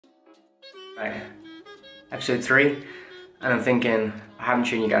Right, episode 3, and I'm thinking I haven't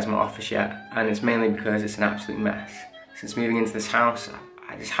shown you guys my office yet, and it's mainly because it's an absolute mess. Since moving into this house,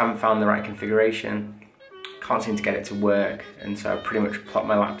 I just haven't found the right configuration. Can't seem to get it to work, and so I pretty much plop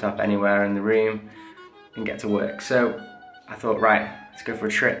my laptop anywhere in the room and get to work. So I thought, right, let's go for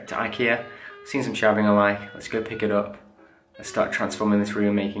a trip to IKEA. I've seen some shelving I like, let's go pick it up. Let's start transforming this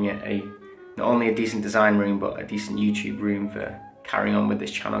room, making it not only a decent design room, but a decent YouTube room for carrying on with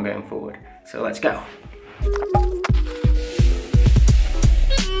this channel going forward. So let's go.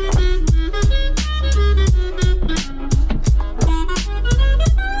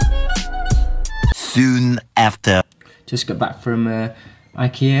 Soon after. Just got back from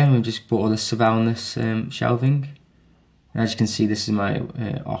IKEA and we just bought all the SVALNAS shelving. And as you can see, this is my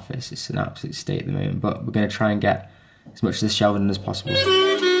office. It's an absolute state at the moment, but we're going to try and get as much of this shelving as possible.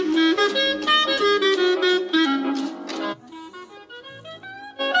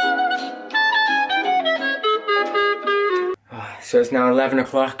 So it's now 11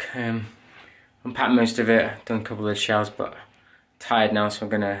 o'clock. Unpacked most of it, done a couple of shelves, but tired now, so I'm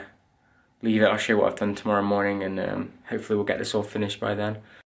going to leave it. I'll show you what I've done tomorrow morning, and hopefully we'll get this all finished by then.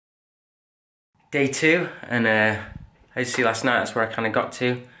 Day 2, and as you see last night, that's where I kind of got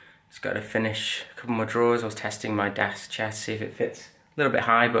to. Just got to finish a couple more drawers. I was testing my desk chair to see if it fits a little bit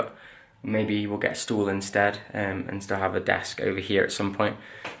high, but maybe we'll get a stool instead, and still have a desk over here at some point.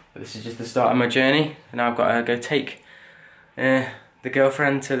 But this is just the start of my journey, and now I've got to go take the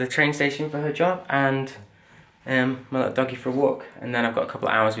girlfriend to the train station for her job, and my little doggy for a walk, and then I've got a couple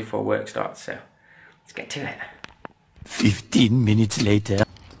of hours before work starts, so let's get to it. 15 minutes later.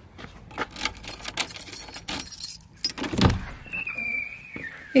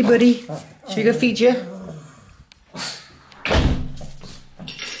 Hey buddy, should we go feed you?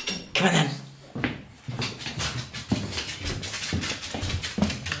 Come on then.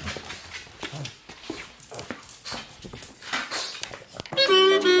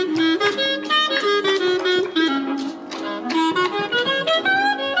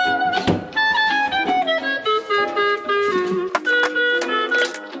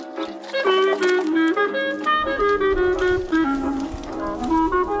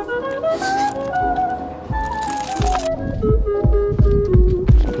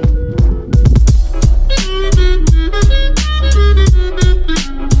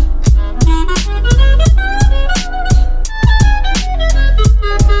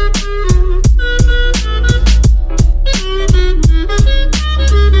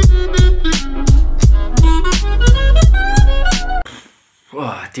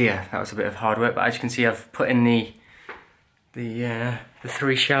 Oh dear, that was a bit of hard work, but as you can see, I've put in the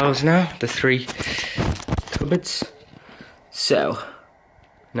 3 shelves now, the 3 cupboards. So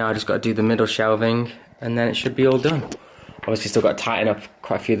now I just got to do the middle shelving, and then it should be all done. Obviously, still got to tighten up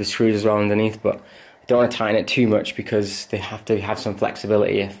quite a few of the screws as well underneath, but I don't want to tighten it too much because they have to have some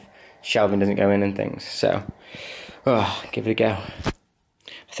flexibility if shelving doesn't go in and things. So, give it a go.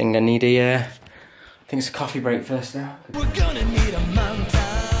 I think I need I think it's a coffee break first now. We're gonna need a montage.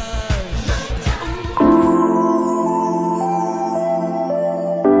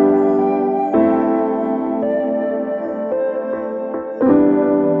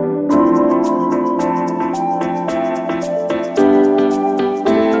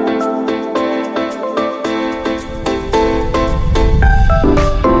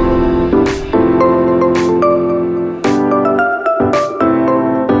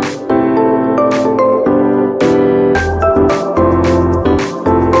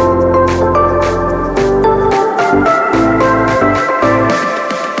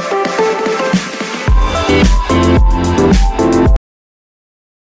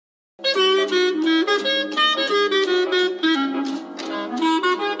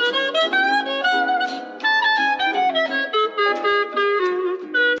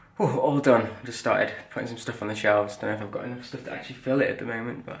 All done. Just started putting some stuff on the shelves. Don't know if I've got enough stuff to actually fill it at the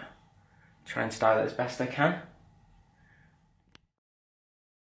moment, but try and style it as best I can.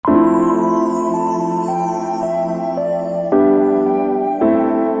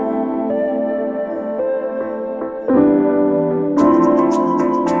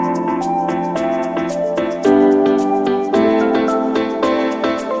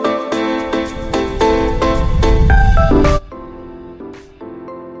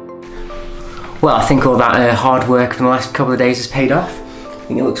 Well, I think all that hard work from the last couple of days has paid off. I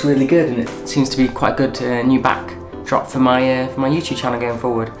think it looks really good, and it seems to be quite good new backdrop for my YouTube channel going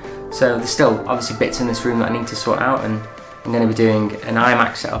forward. So there's still obviously bits in this room that I need to sort out, and I'm going to be doing an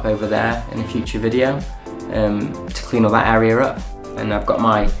iMac setup over there in a future video to clean all that area up. And I've got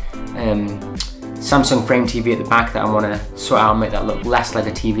my Samsung frame TV at the back that I want to sort out and make that look less like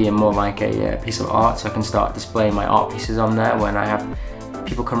a TV and more like a piece of art, so I can start displaying my art pieces on there when I have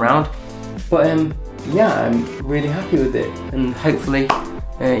people come around. But yeah, I'm really happy with it, and hopefully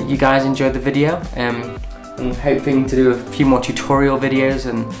you guys enjoyed the video. I'm hoping to do a few more tutorial videos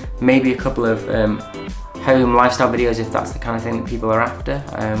and maybe a couple of home lifestyle videos if that's the kind of thing that people are after.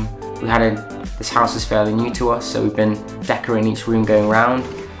 This house is fairly new to us, so we've been decorating each room going round.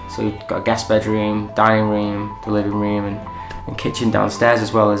 So we've got a guest bedroom, dining room, the living room, and kitchen downstairs,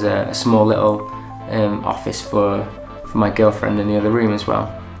 as well as a small little office for my girlfriend in the other room as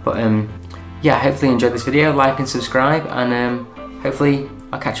well. But yeah, hopefully you enjoyed this video. Like and subscribe, and hopefully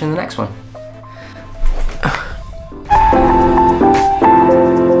I'll catch you in the next one.